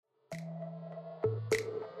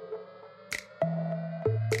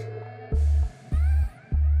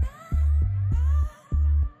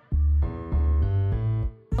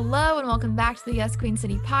Hello and welcome back to the Yes Queen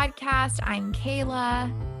City podcast. I'm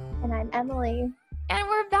Kayla. And I'm Emily. And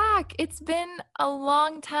we're back. It's been a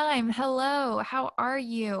long time. Hello, how are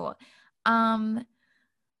you?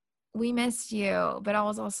 We missed you, but it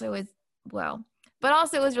was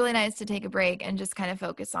really nice to take a break and just kind of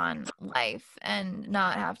focus on life and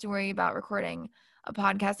not have to worry about recording a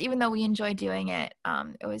podcast, even though we enjoy doing it.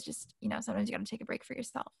 It was just, sometimes you got to take a break for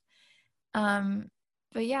yourself.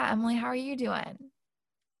 But yeah, Emily, how are you doing?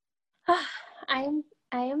 I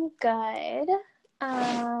am good.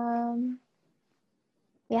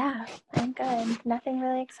 Yeah, I'm good. Nothing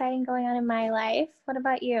really exciting going on in my life. What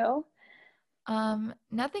about you?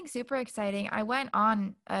 Nothing super exciting. I went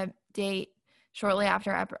on a date shortly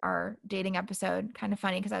after our dating episode. Kind of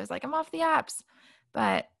funny because I was like, I'm off the apps,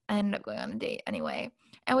 but I ended up going on a date anyway.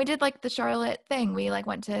 And we did like the Charlotte thing. We like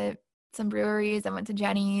went to some breweries and went to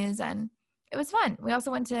Jenny's, and it was fun. We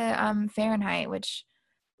also went to Fahrenheit, which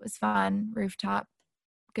was fun. Rooftop,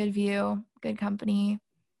 good view, good company.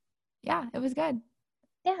 Yeah, it was good.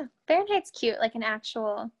 Yeah, Fahrenheit's cute, like an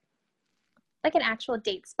actual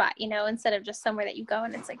date spot, instead of just somewhere that you go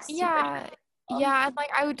and it's like super yeah. Like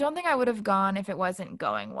don't think I would have gone if it wasn't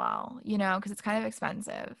going well, because it's kind of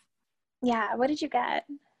expensive. Yeah. What did you get?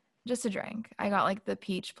 Just a drink. I got like the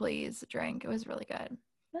peach please drink. It was really good.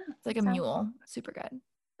 It's like a mule. Super good.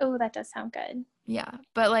 Oh, that does sound good. Yeah.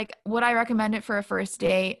 But like, would I recommend it for a first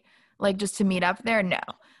date? Like just to meet up there? No.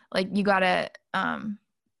 Like you gotta,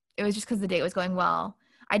 it was just because the date was going well.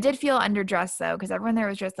 I did feel underdressed though, because everyone there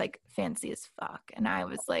was just like fancy as fuck. And I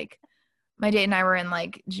was like, my date and I were in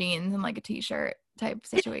like jeans and like a t-shirt type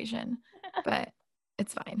situation, but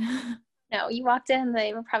it's fine. No, you walked in,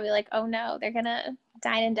 they were probably like, oh no, they're gonna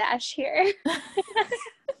dine and dash here.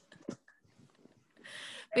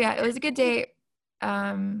 But yeah, it was a good date.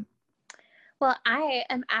 Well, I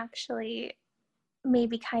am actually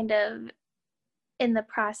maybe kind of in the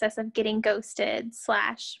process of getting ghosted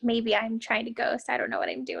 / maybe I'm trying to ghost. I don't know what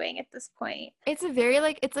I'm doing at this point. It's a very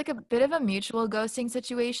it's like a bit of a mutual ghosting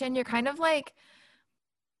situation. You're kind of like,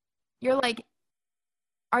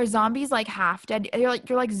 are zombies like half dead? You're like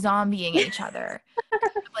zombieing each other.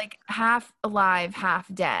 Like half alive,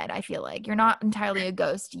 half dead. I feel like you're not entirely a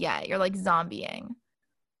ghost yet. You're like zombieing.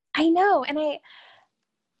 I know. And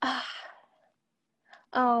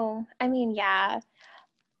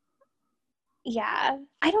yeah.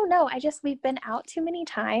 I don't know. We've been out too many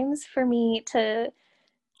times for me to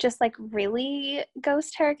just like really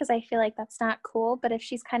ghost her, because I feel like that's not cool. But if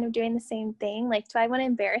she's kind of doing the same thing, like, do I want to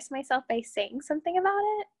embarrass myself by saying something about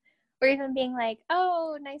it? Or even being like,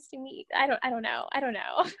 oh, nice to meet you. I don't know.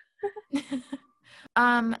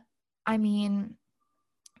 I mean,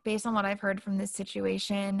 based on what I've heard from this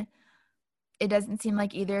situation, it doesn't seem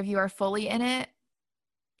like either of you are fully in it.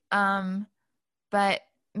 But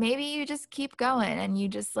maybe you just keep going and you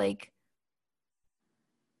just like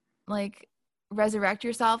resurrect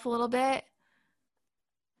yourself a little bit.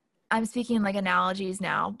 I'm speaking like analogies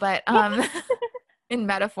now, but in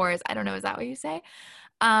metaphors. I don't know, is that what you say?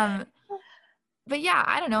 But yeah,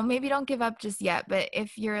 I don't know, maybe don't give up just yet. But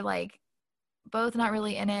if you're like both not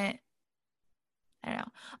really in it, I don't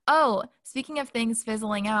know. Oh, speaking of things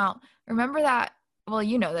fizzling out, remember that, well,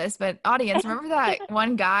 you know this, but audience, remember that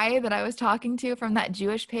one guy that I was talking to from that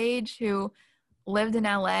Jewish page who lived in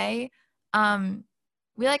LA?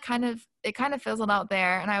 We like it kind of fizzled out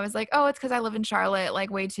there. And I was like, oh, it's because I live in Charlotte,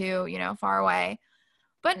 like way too, far away.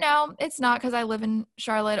 But no, it's not because I live in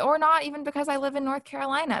Charlotte, or not even because I live in North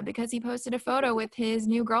Carolina, because he posted a photo with his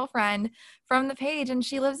new girlfriend from the page and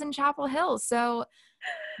she lives in Chapel Hill. So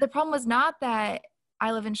the problem was not that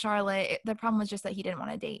I live in Charlotte. The problem was just that he didn't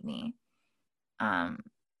want to date me.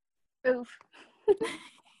 Oof.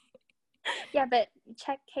 Yeah, but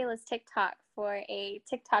check Kayla's TikTok for a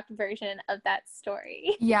TikTok version of that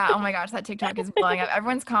story. Yeah, oh my gosh, that TikTok is blowing up.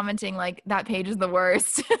 Everyone's commenting like that page is the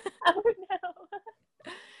worst. Oh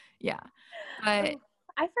no. Yeah. But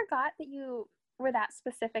I forgot that you were that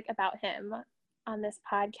specific about him on this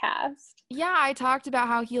podcast. Yeah, I talked about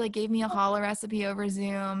how he like gave me a challah recipe over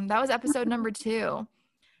Zoom. That was episode number 2.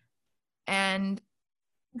 And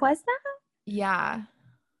was that? Yeah.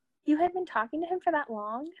 You had been talking to him for that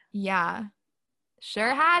long? Yeah.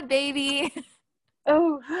 Sure had, baby.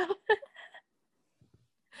 Oh.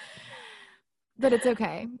 But it's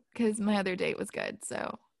okay because my other date was good,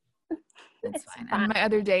 so it's fine. And my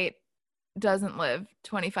other date doesn't live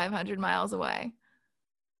 2,500 miles away.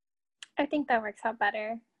 I think that works out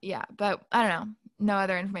better. Yeah, but I don't know. No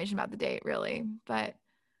other information about the date really, but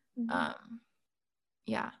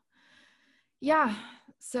yeah.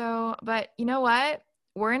 So, but you know what?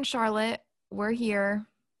 We're in Charlotte. We're here.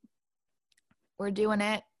 We're doing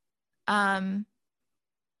it.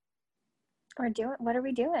 What are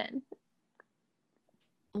we doing?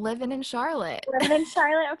 Living in Charlotte. Living in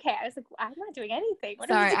Charlotte. Okay, I was like, I'm not doing anything. What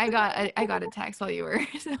Sorry, are we doing? I got a text while you were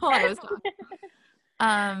while I was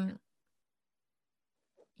talking.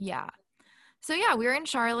 Yeah. So yeah, we're in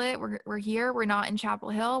Charlotte. We're here. We're not in Chapel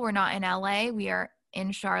Hill. We're not in LA. We are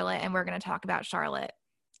in Charlotte, and we're going to talk about Charlotte.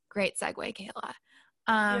 Great segue,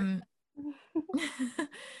 Kayla.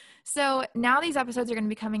 So now these episodes are going to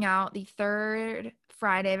be coming out the third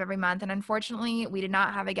Friday of every month. And unfortunately, we did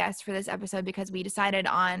not have a guest for this episode because we decided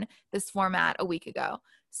on this format a week ago.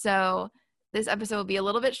 So this episode will be a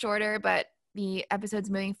little bit shorter, but the episodes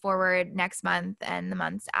moving forward next month and the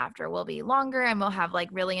months after will be longer, and we'll have like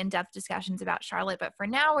really in-depth discussions about Charlotte. But for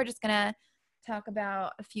now, we're just going to talk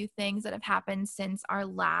about a few things that have happened since our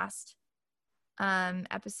last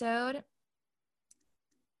episode.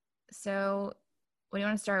 So what do you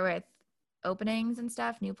want to start with? Openings and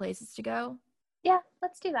stuff, new places to go? Yeah,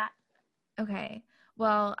 let's do that. Okay.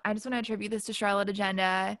 Well, I just want to attribute this to Charlotte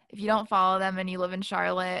Agenda. If you don't follow them and you live in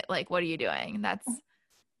Charlotte, like, what are you doing? That's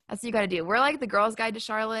what you got to do. We're like the girls' guide to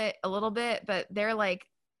Charlotte a little bit, but they're like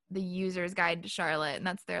the user's guide to Charlotte, and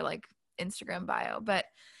that's their like Instagram bio. But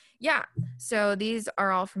yeah, so these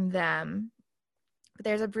are all from them. But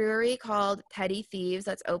there's a brewery called Petty Thieves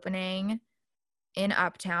that's opening in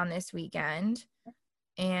Uptown this weekend,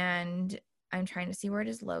 and I'm trying to see where it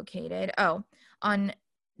is located. Oh, on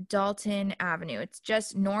Dalton Avenue. It's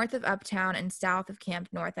just north of Uptown and south of Camp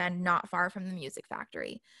North End, not far from the Music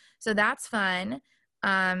Factory. So that's fun.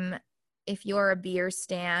 If you're a beer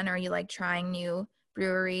stan or you like trying new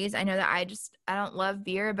breweries, I know that I don't love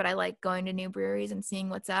beer, but I like going to new breweries and seeing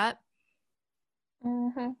what's up.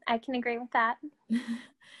 I can agree with that.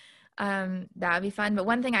 That would be fun. But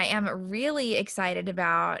one thing I am really excited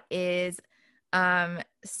about is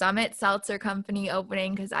Summit Seltzer Company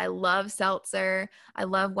opening, because I love seltzer. I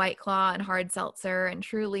love White Claw and hard seltzer and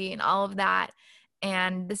Truly and all of that.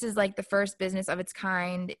 And this is like the first business of its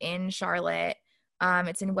kind in Charlotte.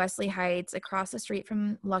 It's in Wesley Heights, across the street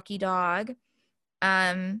from Lucky Dog.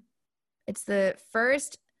 It's the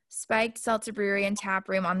first spiked seltzer brewery and tap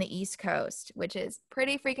room on the East Coast, which is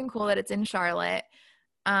pretty freaking cool that it's in Charlotte.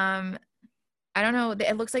 I don't know.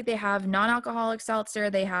 It looks like they have non-alcoholic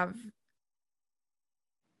seltzer. They have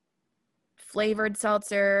flavored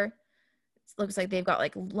seltzer. It looks like they've got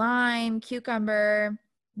like lime, cucumber,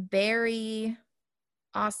 berry,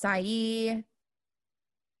 acai,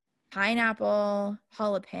 pineapple,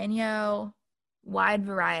 jalapeno, wide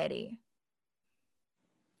variety.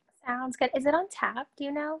 Sounds good. Is it on tap? Do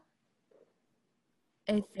you know?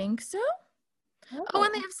 I think so. Oh,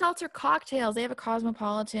 and they have seltzer cocktails. They have a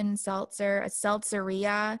cosmopolitan seltzer, a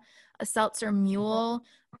seltzeria, a seltzer mule,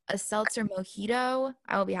 a seltzer mojito.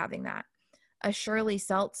 I will be having that. A Shirley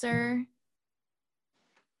seltzer.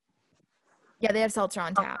 Yeah, they have seltzer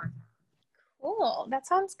on tap. Cool. That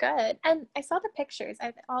sounds good. And I saw the pictures.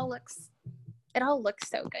 It all looks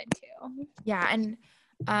so good too. Yeah, and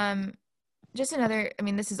just another, I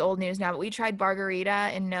mean, this is old news now, but we tried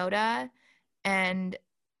Bargarita in Noda, and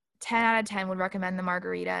 10 out of 10 would recommend the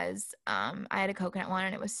margaritas. I had a coconut one,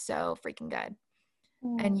 and it was so freaking good.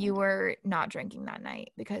 And you were not drinking that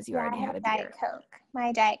night because you already had a beer. Diet Coke.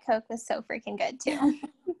 My Diet Coke was so freaking good too.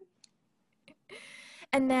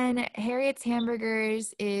 And then Harriet's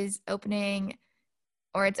Hamburgers is opening,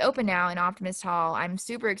 or it's open now in Optimist Hall. I'm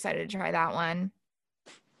super excited to try that one.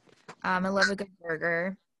 I love a good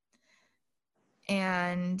burger.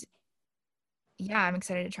 And yeah, I'm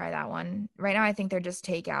excited to try that one. Right now, I think they're just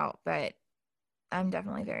takeout, but I'm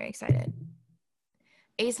definitely very excited.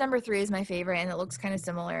 Ace No. 3 is my favorite, and it looks kind of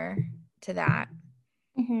similar to that.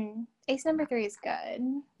 Ace No. 3 is good.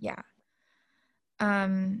 Yeah.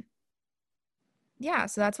 Yeah,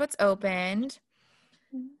 so that's what's opened.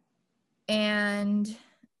 And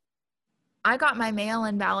I got my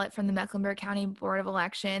mail-in ballot from the Mecklenburg County Board of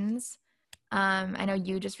Elections. I know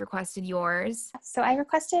you just requested yours. So I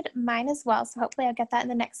requested mine as well, so hopefully I'll get that in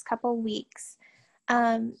the next couple weeks.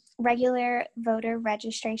 Regular voter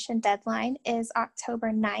registration deadline is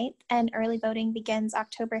October 9th, and early voting begins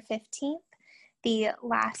October 15th. The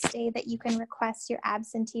last day that you can request your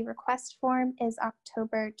absentee request form is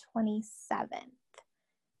October 27th.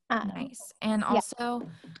 Nice. And also,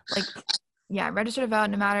 register to vote,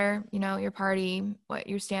 no matter, your party, what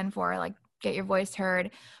you stand for, like, get your voice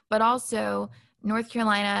heard. But also, North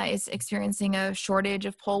Carolina is experiencing a shortage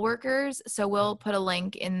of poll workers, so we'll put a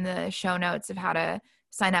link in the show notes of how to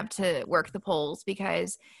sign up to work the polls,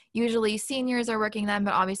 because usually seniors are working them,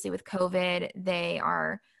 but obviously with COVID, they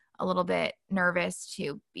are a little bit nervous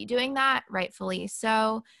to be doing that, rightfully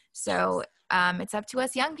so. So it's up to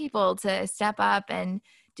us young people to step up and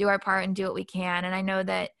do our part and do what we can. And I know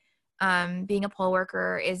that being a poll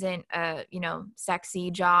worker isn't a,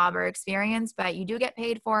 sexy job or experience, but you do get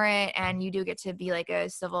paid for it, and you do get to be like a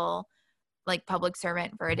civil, like public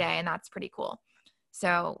servant for a day. And that's pretty cool.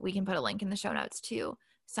 So we can put a link in the show notes to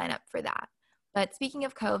sign up for that. But speaking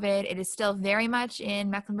of COVID, it is still very much in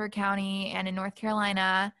Mecklenburg County and in North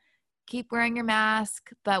Carolina. Keep wearing your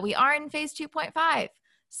mask, but we are in phase 2.5.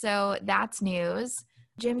 So that's news.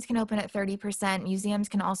 Gyms can open at 30%. Museums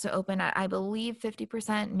can also open at, I believe,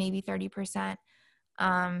 50%, maybe 30%.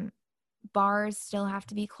 Bars still have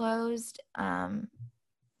to be closed.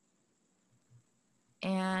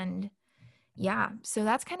 And yeah, so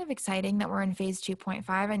that's kind of exciting that we're in phase 2.5.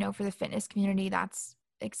 I know for the fitness community, that's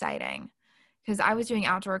exciting because I was doing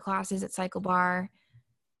outdoor classes at Cycle Bar,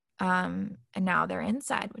 and now they're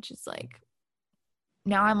inside, which is like,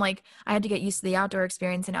 now I'm like, I had to get used to the outdoor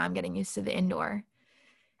experience, and now I'm getting used to the indoor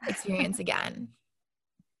experience again.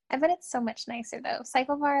 I bet it's so much nicer though.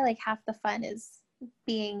 Cycle Bar, like half the fun is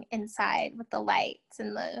being inside with the lights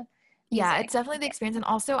and the yeah, it's definitely the experience. And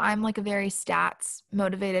also I'm like a very stats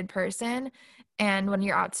motivated person, and when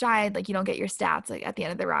you're outside, like you don't get your stats like at the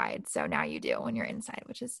end of the ride, so now you do when you're inside,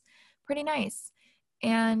 which is pretty nice.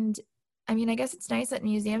 And I mean, I guess it's nice that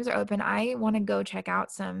museums are open. I want to go check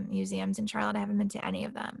out some museums in Charlotte. I haven't been to any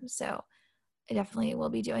of them, so I definitely will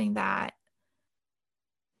be doing that.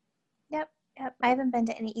 Yep. I haven't been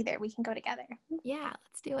to any either. We can go together. Yeah,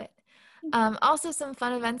 let's do it. Also some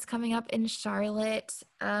fun events coming up in Charlotte.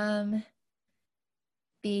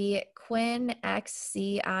 The Quinn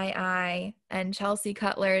XCII and Chelsea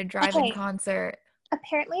Cutler drive-in concert.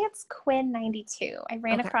 Apparently it's Quinn 92. I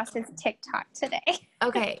ran across his TikTok today.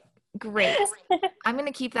 Okay, great. I'm going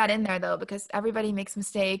to keep that in there though, because everybody makes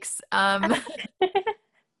mistakes. Quinn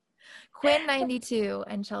 92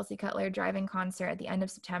 and Chelsea Cutler drive-in concert at the end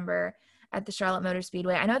of September at the Charlotte Motor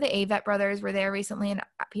Speedway. I know the Avett brothers were there recently, and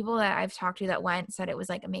people that I've talked to that went said it was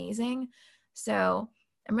like amazing. So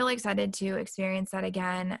I'm really excited to experience that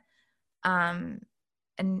again. And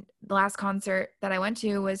the last concert that I went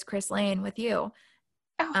to was Chris Lane with you.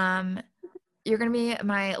 Oh. You're going to be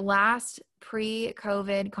my last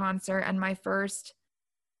pre-COVID concert and my first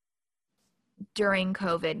during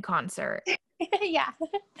COVID concert. Yeah.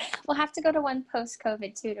 We'll have to go to one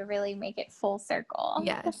post-COVID too to really make it full circle.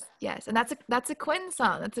 Yes. And that's a Quinn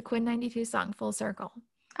song. That's a Quinn 92 song, Full Circle.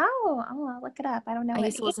 Oh, I'll look it up. I don't know. I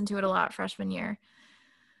used to listen to it a lot freshman year.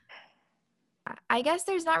 I guess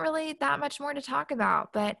there's not really that much more to talk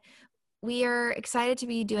about, but we are excited to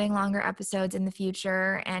be doing longer episodes in the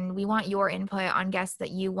future, and we want your input on guests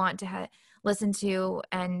that you want to listen to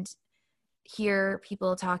and hear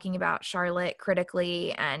people talking about Charlotte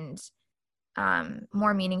critically and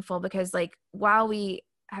more meaningful, because like while we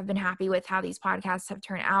have been happy with how these podcasts have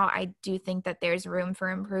turned out, I do think that there's room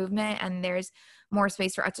for improvement, and there's more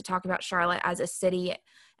space for us to talk about Charlotte as a city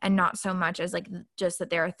and not so much as like just that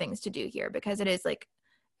there are things to do here, because it is like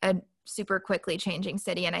a super quickly changing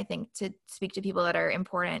city. And I think to speak to people that are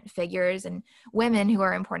important figures and women who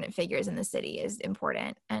are important figures in the city is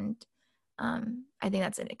important. And I think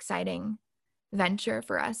that's an exciting venture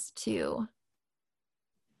for us to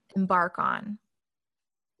embark on.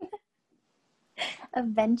 A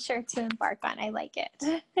venture to embark on. I like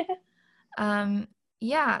it.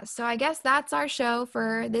 Yeah, so I guess that's our show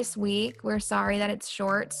for this week. We're sorry that it's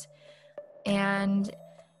short. And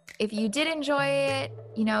if you did enjoy it,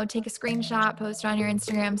 take a screenshot, post it on your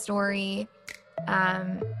Instagram story,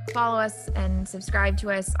 follow us and subscribe to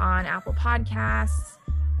us on Apple Podcasts,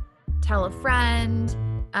 tell a friend.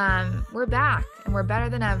 We're back and we're better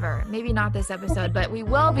than ever. Maybe not this episode, but we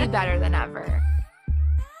will be better than ever.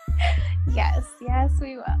 Yes,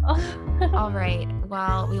 we will. All right.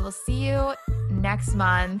 Well, we will see you next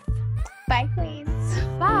month. Bye, queens.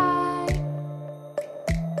 Bye.